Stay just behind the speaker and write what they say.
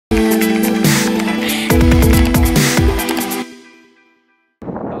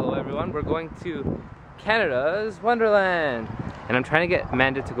everyone. We're going to Canada's Wonderland. And I'm trying to get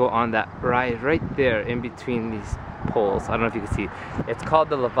Amanda to go on that ride right there in between these poles. I don't know if you can see. It's called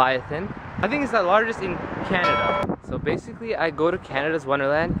the Leviathan. I think it's the largest in Canada. So basically I go to Canada's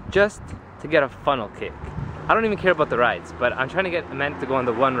Wonderland just to get a funnel cake. I don't even care about the rides, but I'm trying to get Amanda to go on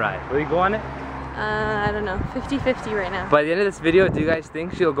the one ride. Will you go on it? I don't know, 50-50 right now. By the end of this video, do you guys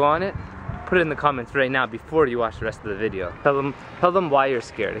think she'll go on it? Put it in the comments right now before you watch the rest of the video. Tell them why you're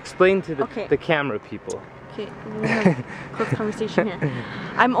scared. Explain to the camera people. Okay, we're gonna have a close conversation here.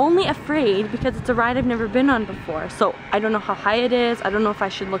 I'm only afraid because it's a ride I've never been on before. So I don't know how high it is. I don't know if I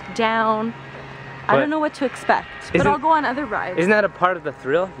should look down. I don't know what to expect, but I'll go on other rides. Isn't that a part of the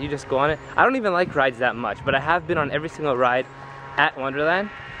thrill? You just go on it? I don't even like rides that much, but I have been on every single ride at Wonderland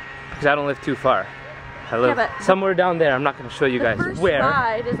because I don't live too far. I live somewhere down there. I'm not going to show you guys where. The first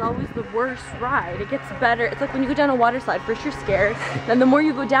ride is always the worst ride. It gets better. It's like when you go down a water slide. First you're scared, then the more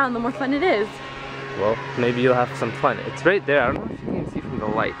you go down, the more fun it is. Well, maybe you'll have some fun. It's right there. I don't know if you can see from the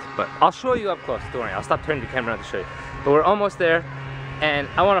light, but I'll show you up close. Don't worry. I'll stop turning the camera around to show you. But we're almost there. And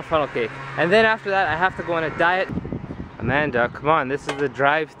I want a funnel cake. And then after that, I have to go on a diet. Amanda, come on, this is the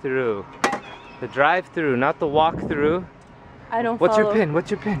drive-through. The drive-through, not the walk-through. I don't follow. What's your pin?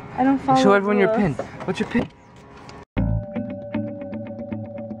 What's your pin? I don't follow. Show everyone your pin. What's your pin?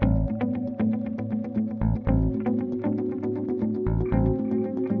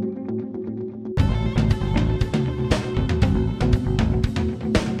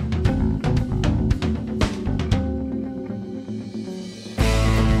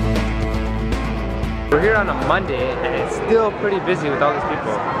 We're here on a Monday and it's still pretty busy with all these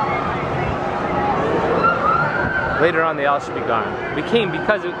people. Later on they all should be gone. We came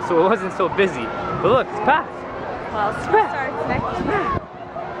because so it wasn't so busy. But look, it's packed. Well, it's packed. Next week.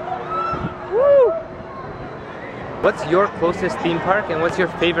 Woo! What's your closest theme park and what's your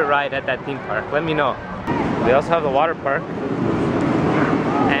favorite ride at that theme park? Let me know. They also have the water park.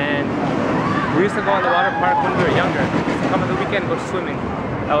 And we used to go on the water park when we were younger. We used to come on the weekend and go swimming.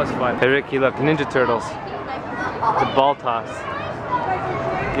 That was fun. Hey Ricky, look, Ninja Turtles. The ball toss.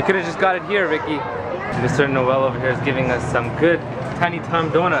 You could have just got it here, Ricky. Mr. Noel over here is giving us some good Tiny Tom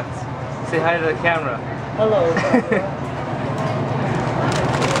donuts. Say hi to the camera. Hello.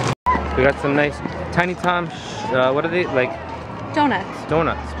 We got some nice Tiny Tom, what are they, like? Donuts.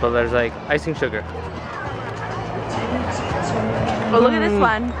 Donuts, but there's like icing sugar. Oh, look at this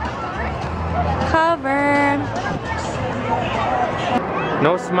one. Covered.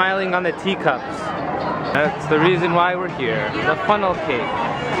 No smiling on the teacups. That's the reason why we're here. The funnel cake.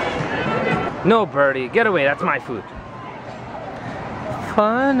 No, Birdie, get away, that's my food.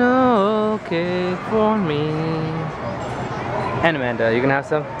 Funnel cake for me. And Amanda, you gonna have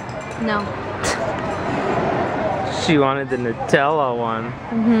some? No. She wanted the Nutella one.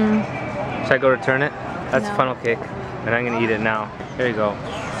 Should I go return it? That's funnel cake. And I'm gonna eat it now. Here you go.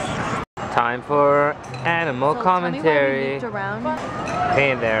 Time for animal commentary.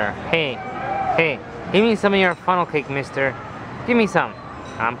 Hey there. Hey. Hey. Give me some of your funnel cake, mister. Give me some.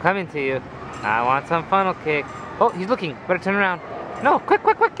 I'm coming to you. I want some funnel cake. Oh, he's looking. Better turn around. No, quick,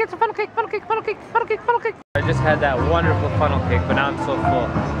 quick, quick. Get some funnel cake, funnel cake, funnel cake, funnel cake, funnel cake. I just had that wonderful funnel cake, but now I'm so full.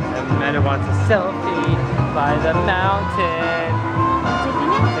 And Amanda wants a selfie by the mountain.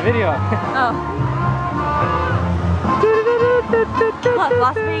 It's a video. Oh. Look,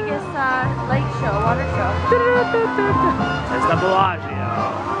 Las Vegas light show, water show. It's the Bellagio.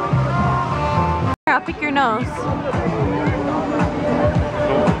 Here, I'll pick your nose.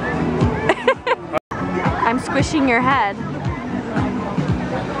 I'm squishing your head.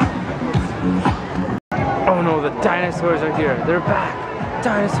 Oh no, the dinosaurs are here. They're back.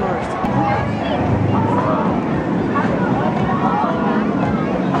 Dinosaurs.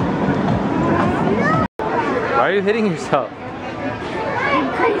 Why are you hitting yourself? I'm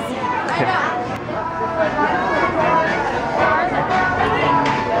crazy.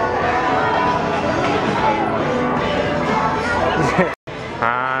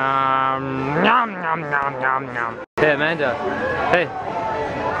 Nom, nom, nom, nom, nom. Hey Amanda. Hey.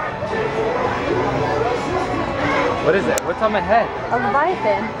 What is it? What's on my head? A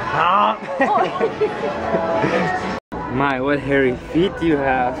Leviathan. My, what hairy feet do you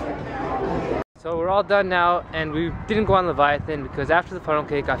have? So we're all done now, and we didn't go on Leviathan because after the funnel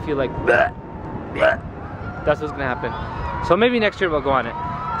cake, I feel like bleh, bleh. That's what's gonna happen. So maybe next year we'll go on it.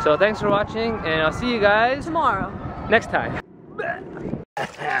 So thanks for watching, and I'll see you guys tomorrow. Next time.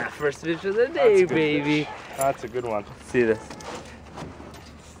 First fish of the day, baby. That's a good one. Let's see this.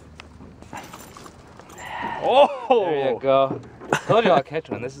 Oh! There you go. I told you I'll catch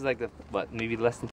one. This is like the, what, maybe less than